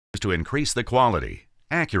to increase the quality,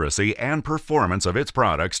 accuracy, and performance of its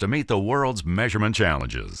products to meet the world's measurement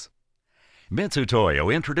challenges.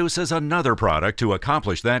 Mitutoyo introduces another product to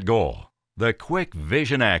accomplish that goal, the Quick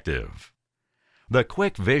Vision Active. The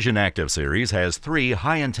Quick Vision Active series has 3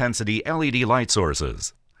 high-intensity LED light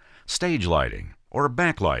sources: stage lighting, or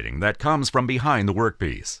backlighting, that comes from behind the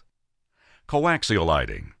workpiece; coaxial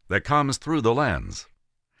lighting, that comes through the lens;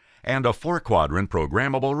 and a 4-quadrant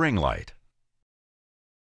programmable ring light.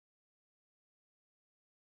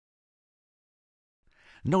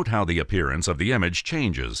 Note how the appearance of the image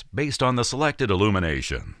changes based on the selected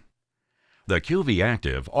illumination. The QV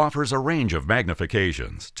Active offers a range of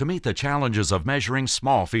magnifications to meet the challenges of measuring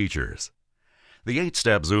small features. The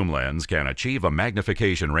 8-step zoom lens can achieve a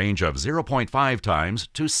magnification range of 0.5 times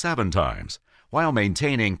to 7 times while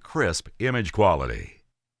maintaining crisp image quality.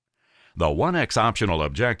 The 1x optional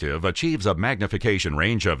objective achieves a magnification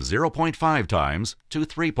range of 0.5 times to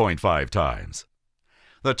 3.5 times.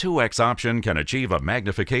 The 2x option can achieve a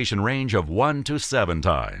magnification range of 1 to 7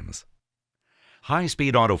 times.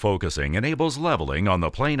 High-speed autofocusing enables leveling on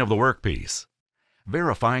the plane of the workpiece,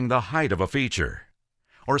 verifying the height of a feature,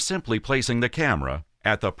 or simply placing the camera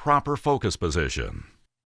at the proper focus position.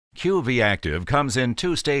 QV Active comes in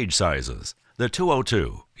 2 stage sizes. The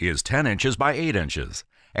 202 is 10 inches by 8 inches,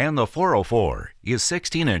 and the 404 is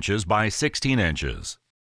 16 inches by 16 inches.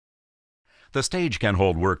 The stage can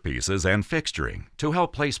hold workpieces and fixturing to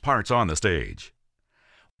help place parts on the stage.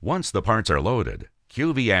 Once the parts are loaded,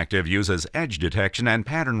 QV Active uses edge detection and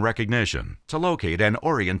pattern recognition to locate and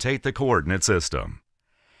orientate the coordinate system.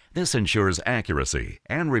 This ensures accuracy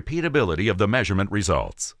and repeatability of the measurement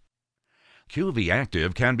results. QV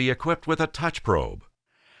Active can be equipped with a touch probe.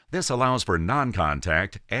 This allows for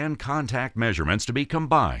non-contact and contact measurements to be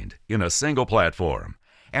combined in a single platform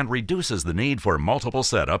and reduces the need for multiple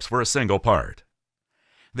setups for a single part.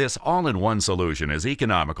 This all-in-one solution is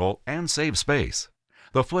economical and saves space.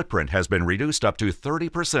 The footprint has been reduced up to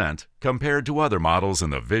 30% compared to other models in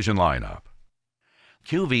the Vision lineup.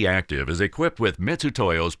 QV Active is equipped with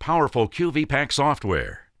Mitutoyo's powerful QV Pack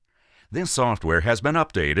software. This software has been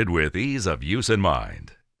updated with ease of use in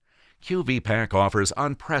mind. QV Pack offers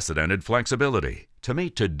unprecedented flexibility to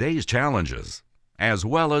meet today's challenges, as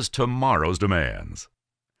well as tomorrow's demands.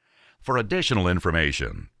 For additional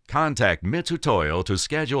information, contact Mitutoyo to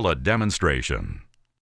schedule a demonstration.